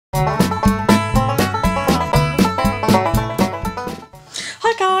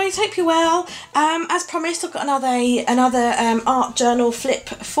hope you're well. As promised, I've got another art journal flip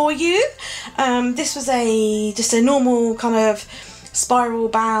for you. This was just a normal kind of spiral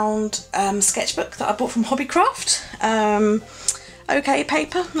bound sketchbook that I bought from Hobbycraft. Okay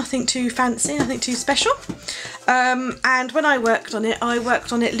paper, nothing too fancy, nothing too special. And when I worked on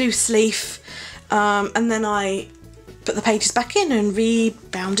it loose leaf, and then I put the pages back in and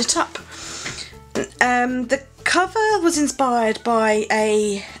rebound it up. The cover was inspired by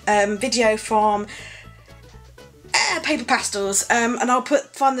a video from Paper Pastels, and I'll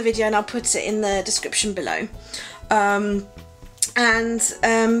find the video and I'll put it in the description below.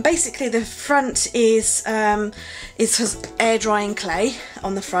 Basically the front is air drying clay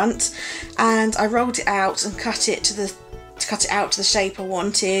on the front, and I rolled it out and cut it out to the shape I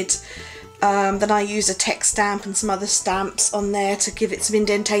wanted. Then I used a text stamp and some other stamps on there to give it some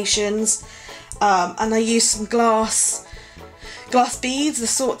indentations. And I used some glass beads, the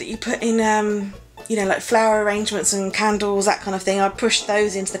sort that you put in, you know, like flower arrangements and candles, that kind of thing. I pushed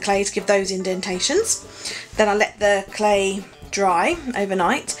those into the clay to give those indentations. Then I let the clay dry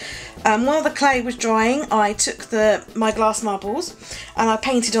overnight. While the clay was drying, I took my glass marbles and I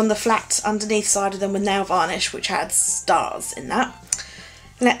painted on the flat underneath side of them with nail varnish, which had stars in that.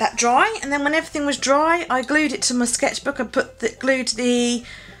 Let that dry, and then when everything was dry, I glued it to my sketchbook. I glued the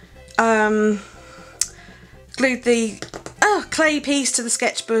clay piece to the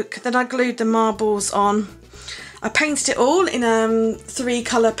sketchbook. Then I glued the marbles on. I painted it all in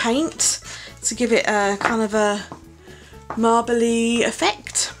 3-colour paint to give it a kind of a marbly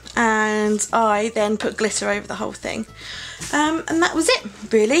effect, and I then put glitter over the whole thing. And that was it,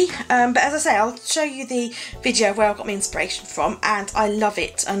 really. But as I say, I'll show you the video where I got my inspiration from, and I love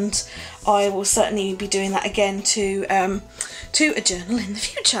it, and I will certainly be doing that again to a journal in the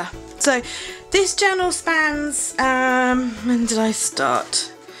future. So this journal spans, when did I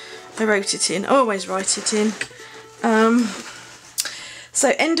start? I wrote it in, I always write it in.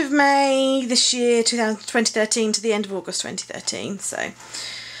 So end of May this year, 2013, to the end of August 2013. So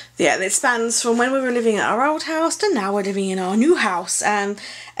yeah, it spans from when we were living at our old house to now we're living in our new house, and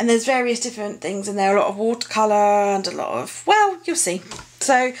there's various different things in there, a lot of watercolour and a lot of, well, you'll see.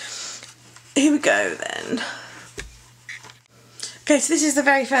 So here we go then. Okay, so this is the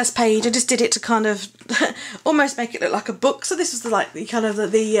very first page. I just did it to kind of almost make it look like a book. So this was the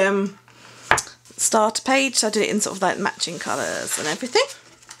starter page. So I did it in sort of like matching colours and everything.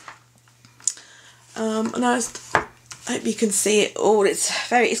 And I hope you can see it all. It's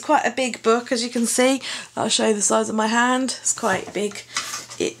quite a big book, as you can see. I'll show you the size of my hand. It's quite big.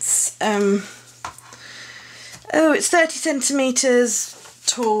 It's it's 30 centimetres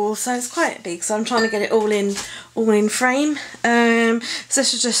tall, so it's quite big. So I'm trying to get it all in frame. So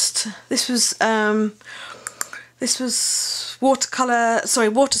this was water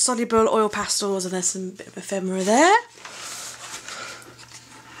soluble oil pastels, and there's some bit of ephemera there.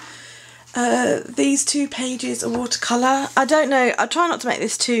 These 2 pages are watercolour. I don't know, I try not to make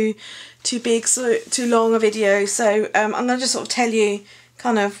this too big, so too long a video, so I'm going to just sort of tell you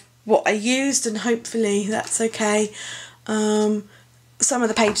kind of what I used, and hopefully that's okay. Some of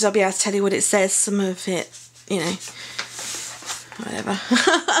the pages I'll be able to tell you what it says, some of it, you know, whatever.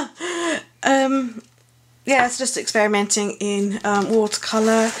 Yeah, it's just experimenting in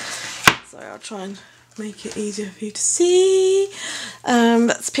watercolour, so I'll try and make it easier for you to see.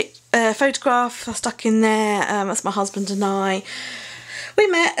 That's a photograph I stuck in there. That's my husband and I. We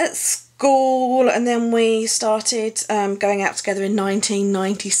met at school, and then we started going out together in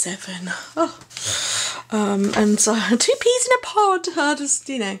 1997. Oh. And so 2 peas in a pod. I just,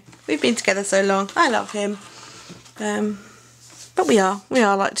 you know, we've been together so long. I love him. But we are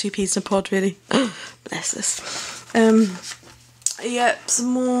like 2 peas in a pod, really. Bless us. Yep, some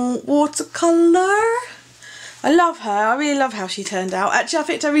more watercolour. I love her. I really love how she turned out. Actually, I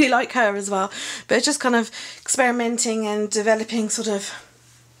think I really like her as well. But it's just kind of experimenting and developing sort of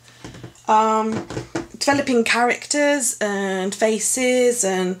developing characters and faces,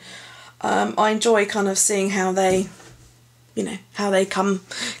 and I enjoy kind of seeing how they, you know, how they come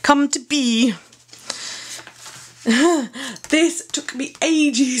to be. This took me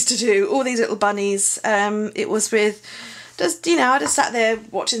ages to do, all these little bunnies. It was with just, you know, I just sat there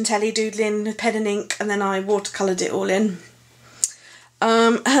watching telly, doodling, pen and ink, and then I watercoloured it all in.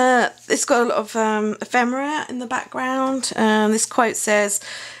 It's got a lot of ephemera in the background. This quote says,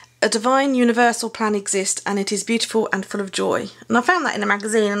 "A divine universal plan exists, and it is beautiful and full of joy." And I found that in a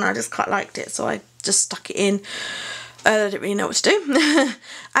magazine, and I just quite liked it, so I just stuck it in. I didn't really know what to do.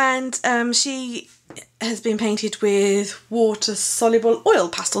 And she has been painted with water soluble oil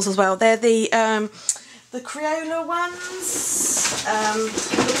pastels as well. They're the the Crayola ones,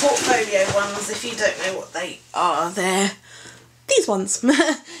 the portfolio ones, if you don't know what they are, they're these ones.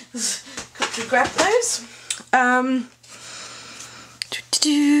 Quickly grab those.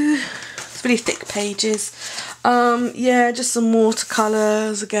 It's really thick pages. Yeah, just some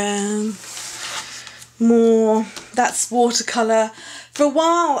watercolours again. More, that's watercolour. For a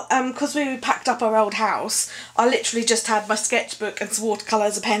while, because we packed up our old house, I literally just had my sketchbook and some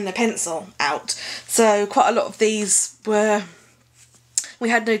watercolours, a pen and a pencil out. So quite a lot of these were, we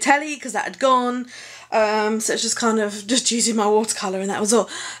had no telly because that had gone. So it's just kind of just using my watercolour and that was all.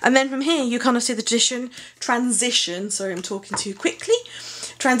 And then from here you kind of see the transition, sorry I'm talking too quickly,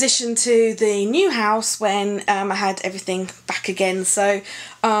 transition to the new house when I had everything back again. So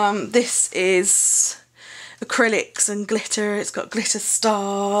this is acrylics and glitter, it's got glitter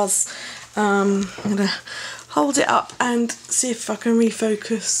stars. I'm going to hold it up and see if I can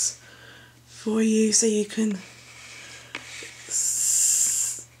refocus for you so you can...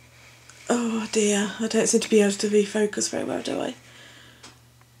 Oh dear, I don't seem to be able to refocus very well, do I?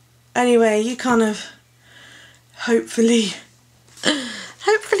 Anyway, you kind of hopefully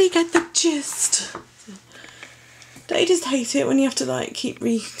get the gist. Don't you just hate it when you have to like keep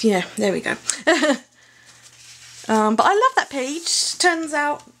yeah, there we go. But I love that page. Turns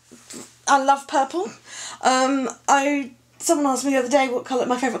out I love purple. Someone asked me the other day what colour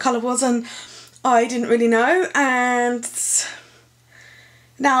my favourite colour was and I didn't really know, and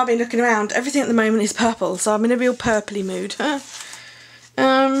now I've been looking around, everything at the moment is purple, so I'm in a real purpley mood.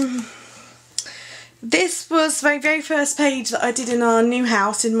 This was my very first page that I did in our new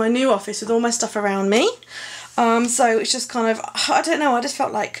house, in my new office with all my stuff around me. So it's just kind of, I don't know, I just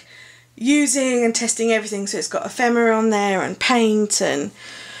felt like using and testing everything. So it's got ephemera on there and paint and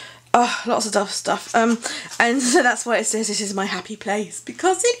lots of stuff. And so that's why it says this is my happy place,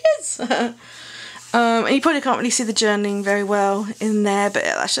 because it is. And you probably can't really see the journaling very well in there, but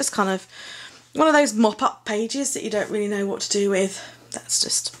that's just kind of one of those mop-up pages that you don't really know what to do with. That's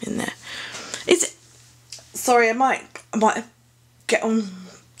just in there. Sorry, I might get on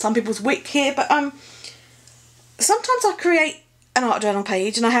some people's wick here, but sometimes I create an art journal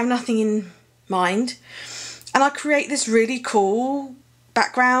page and I have nothing in mind, and I create this really cool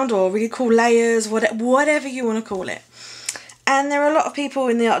background or really cool layers, whatever you want to call it. And there are a lot of people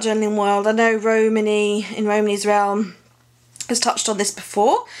in the art journaling world. I know Romany, in Romany's Realm, has touched on this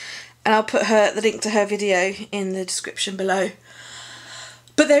before, and I'll put the link to her video in the description below.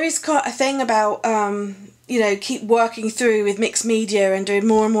 But there is quite a thing about, you know, keep working through with mixed media and doing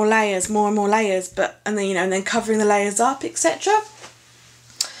more and more layers, but and then, you know, and then covering the layers up, etc.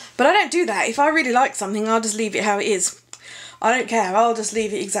 But I don't do that. If I really like something, I'll just leave it how it is. I don't care, I'll just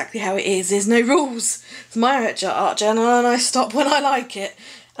leave it exactly how it is. There's no rules. It's my art journal and I stop when I like it.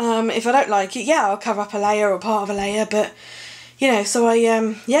 If I don't like it, yeah, I'll cover up a layer or part of a layer, but, you know, so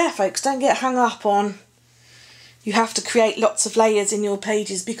yeah, folks, don't get hung up on you have to create lots of layers in your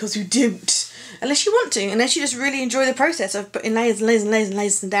pages, because you don't. Unless you want to, unless you just really enjoy the process of putting layers and layers and layers and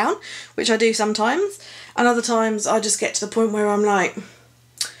layers down, which I do sometimes, and other times I just get to the point where I'm like,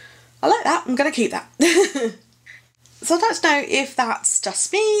 I like that, I'm going to keep that. So I don't know if that's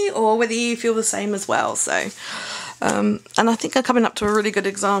just me or whether you feel the same as well. So, and I think I'm coming up to a really good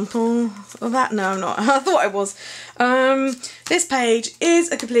example of that. No, I'm not. I thought I was. This page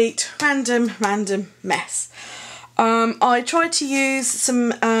is a complete random mess. I tried to use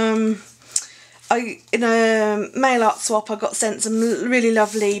some, in a mail art swap I got sent some really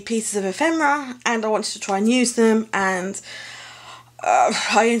lovely pieces of ephemera, and I wanted to try and use them, and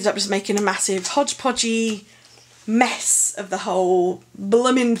I ended up just making a massive hodgepodgey mess of the whole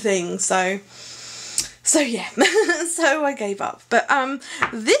blooming thing, so yeah. So I gave up. But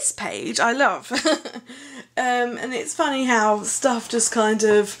this page I love. And it's funny how stuff just kind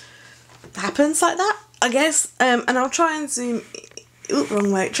of happens like that, I guess. And I'll try and zoom,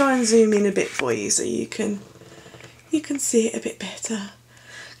 wrong way, try and zoom in a bit for you so you can see it a bit better,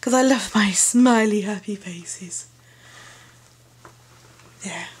 because I love my smiley happy faces.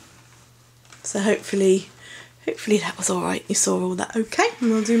 Yeah, so hopefully that was alright, you saw all that okay,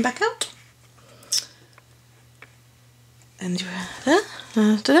 and we'll zoom back out. And sorry,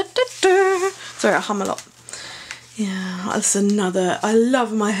 I hum a lot. Yeah, that's another, I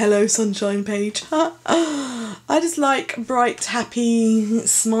love my Hello Sunshine page. I just like bright, happy,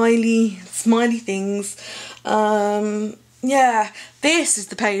 smiley things. Yeah, this is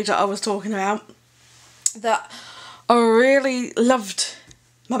the page that I was talking about, that I really loved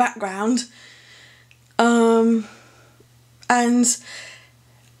my background. And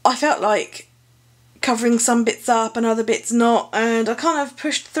I felt like covering some bits up and other bits not, and I kind of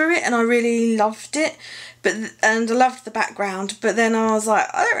pushed through it and I really loved it, and I loved the background, but then I was like,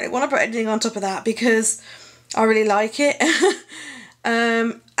 I don't really want to put anything on top of that because I really like it.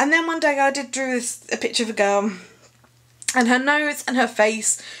 And then one day I did draw a picture of a girl, and her nose and her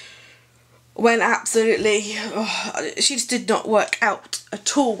face went absolutely, she just did not work out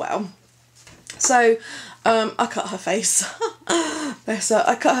at all well. So I cut her face. So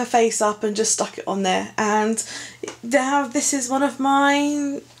I cut her face up and just stuck it on there, and now this is one of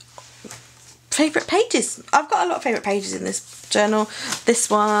my favourite pages. I've got a lot of favourite pages in this journal. This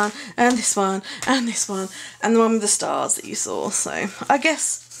one, and this one, and this one, and the one with the stars that you saw. So I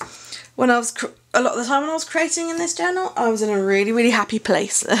guess when I was, a lot of the time when I was creating in this journal, I was in a really, really happy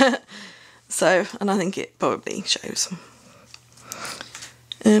place. So, and I think it probably shows.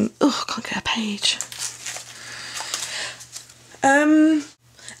 Oh, I can't get a page.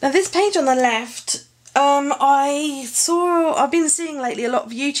 Now this page on the left, I've been seeing lately a lot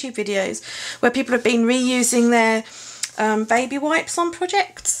of YouTube videos where people have been reusing their baby wipes on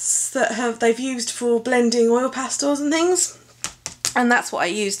projects that they've used for blending oil pastels and things, and that's what I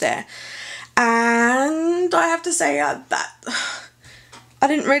used there. And I have to say that I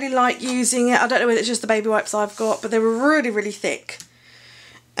didn't really like using it. I don't know whether it's just the baby wipes I've got, but they were really, really thick.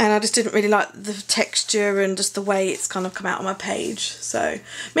 And I just didn't really like the texture and just the way it's kind of come out on my page. So, I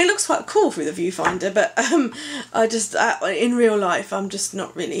mean, it looks quite cool through the viewfinder, but I just, in real life, I'm just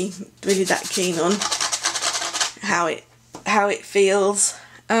not really that keen on how it feels.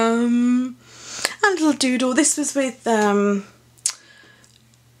 And a little doodle. This was with,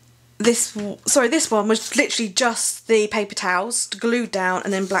 this one was literally just the paper towels glued down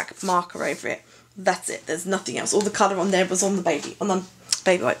and then black marker over it. That's it. There's nothing else. All the colour on there was on the baby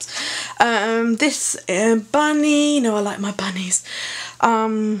wipes. This bunny, I like my bunnies,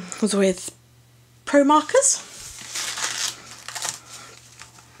 was with Pro Markers.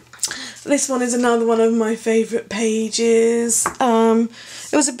 This one is another one of my favourite pages.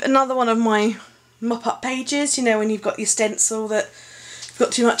 It was another one of my mop-up pages, you know, when you've got your stencil that you've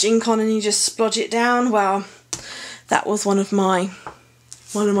got too much ink on and you just splodge it down. That was one of my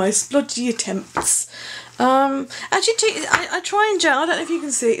splodgy attempts. Actually, I try and journal. I don't know if you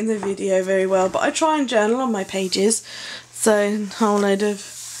can see it in the video very well, but I try and journal on my pages. So a whole load of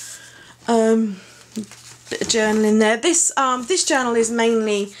bit of journaling there. This journal is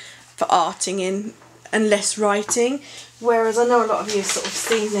mainly for arting in and less writing, whereas I know a lot of you have sort of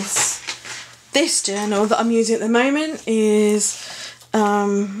seen this. This journal that I'm using at the moment is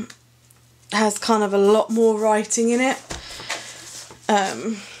has kind of a lot more writing in it.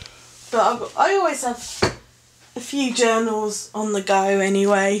 But I always have a few journals on the go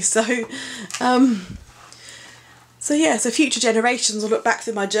anyway, so yeah, so future generations will look back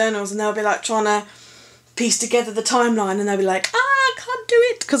through my journals and they'll be like trying to piece together the timeline, and they'll be like, I can't do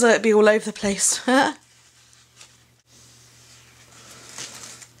it, because it'll be all over the place. I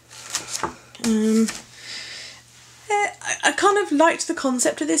kind of liked the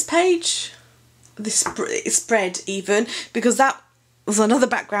concept of this page, this spread even, because that was another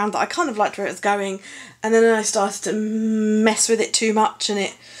background that I kind of liked where it was going, and then I started to mess with it too much, and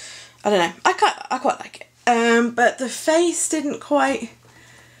I don't know, I quite like it, but the face didn't quite,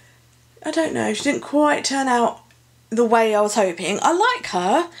 I don't know, she didn't quite turn out the way I was hoping. I like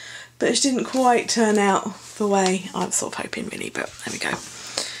her, but she didn't quite turn out the way I was sort of hoping really, but there we go.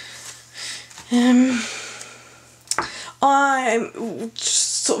 I'm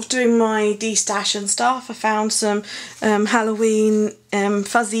sort of doing my de-stash and stuff. I found some Halloween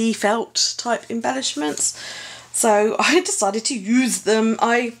fuzzy felt type embellishments, so I decided to use them.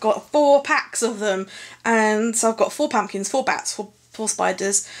 I got 4 packs of them, and so I've got 4 pumpkins, 4 bats, 4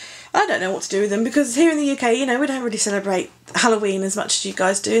 spiders. I don't know what to do with them, because here in the UK, you know, we don't really celebrate Halloween as much as you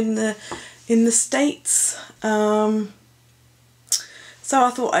guys do in the States. So I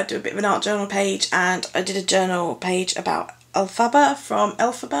thought I'd do a bit of an art journal page, and I did a journal page about Elphaba from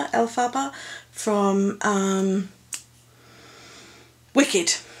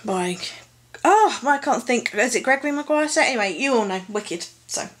Wicked by, I can't think, is it Gregory Maguire? So anyway, you all know Wicked,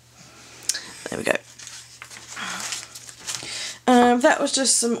 so there we go. That was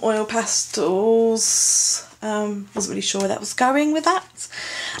just some oil pastels. Wasn't really sure where that was going with that,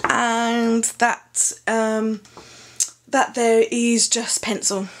 and that there is just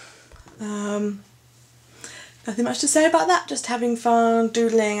pencil. Nothing much to say about that, just having fun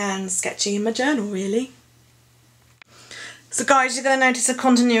doodling and sketching in my journal really. So guys, you're going to notice a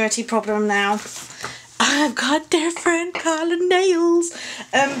continuity problem now. I've got different colour nails.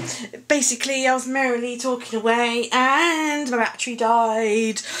 Basically I was merrily talking away and my battery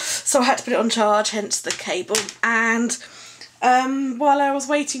died, so I had to put it on charge, hence the cable. And while I was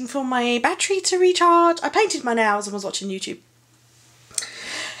waiting for my battery to recharge, I painted my nails and was watching YouTube.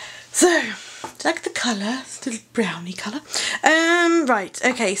 So, like the colour, it's a little brownie colour. Right,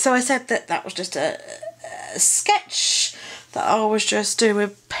 okay, so I said that was just a sketch that I was just doing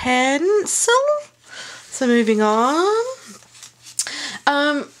with pencil. So moving on.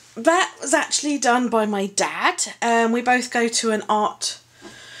 That was actually done by my dad. We both go to an art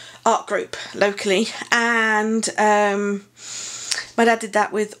group locally, and my dad did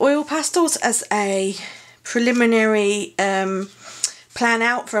that with oil pastels as a preliminary plan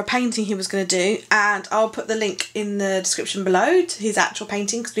out for a painting he was going to do, and I'll put the link in the description below to his actual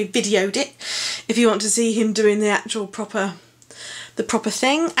painting because we videoed it if you want to see him doing the actual proper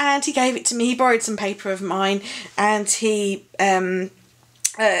thing. And he gave it to me. He borrowed some paper of mine and he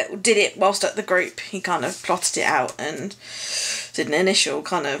did it whilst at the group. He kind of plotted it out and did an initial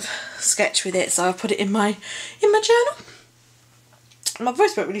kind of sketch with it, so I put it in my journal. My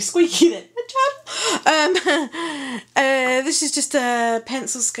voice went really squeaky then. This is just a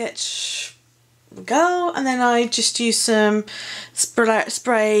pencil sketch girl, and then I just use some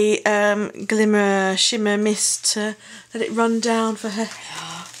spray glimmer shimmer mist to let it run down for her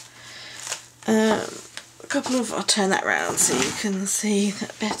hair. A couple of, I'll turn that round so you can see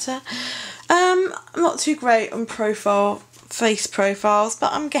that better. I'm not too great on face profiles,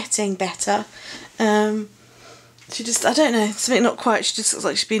 but I'm getting better. She just, I don't know, something not quite, she just looks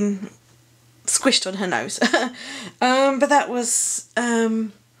like she's been squished on her nose. But that was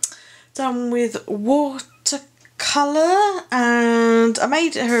done with watercolour, and I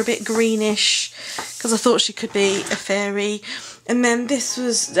made her a bit greenish because I thought she could be a fairy. And then this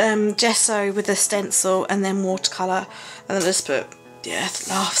was gesso with a stencil and then watercolour, and then I just put the earth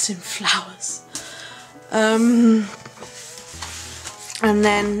laughs in flowers. And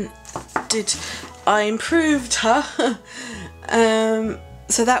then I improved her.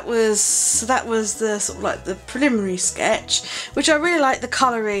 So that was the sort of like the preliminary sketch, which I really like the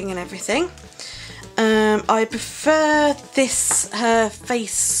colouring and everything. I prefer her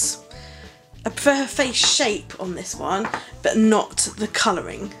face shape on this one, but not the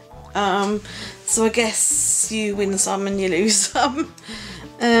colouring. So I guess you win some and you lose some.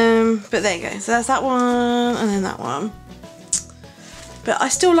 But there you go. So that's that one, and then that one. But I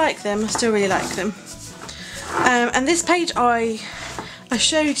still like them. I still really like them. And this page, I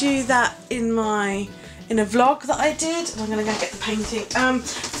showed you that in a vlog that I did. I'm gonna go get the painting.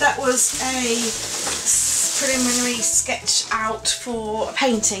 That was a preliminary sketch out for a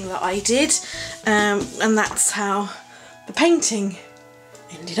painting that I did, and that's how the painting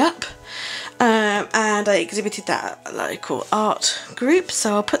ended up. And I exhibited that at a local art group,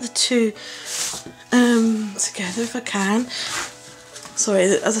 so I'll put the two together if I can. Sorry,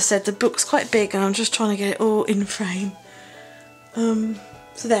 as I said, the book's quite big and I'm just trying to get it all in frame. So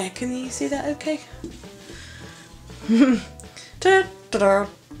there, can you see that okay? There,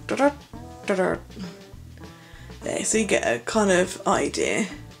 so you get a kind of idea.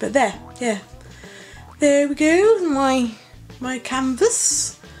 But there, yeah. There we go, my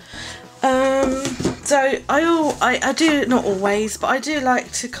canvas. So I do, not always, but I do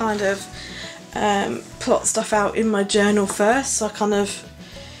like to kind of plot stuff out in my journal first, so I kind of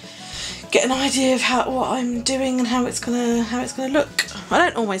get an idea of what I'm doing and how it's gonna look. I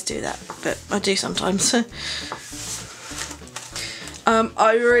don't always do that, but I do sometimes.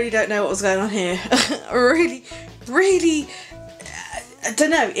 I really don't know what was going on here. really, I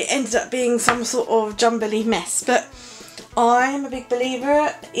don't know. It ended up being some sort of jumbly mess, but I'm a big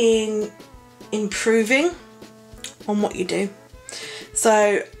believer in improving on what you do.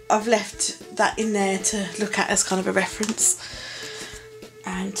 So I've left that in there to look at as kind of a reference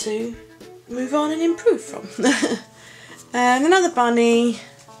and to move on and improve from. And another bunny,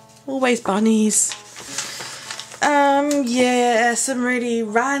 always bunnies. Yeah, some really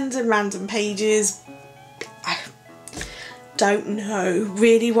random pages. I don't know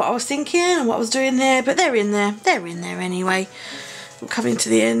really what I was thinking and what I was doing there, but they're in there anyway. I'm coming to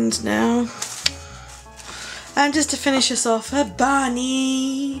the end now. And just to finish us off, a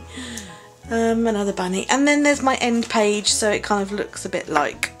bunny, another bunny, and then there's my end page, so it kind of looks a bit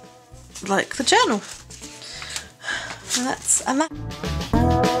like the journal. And that.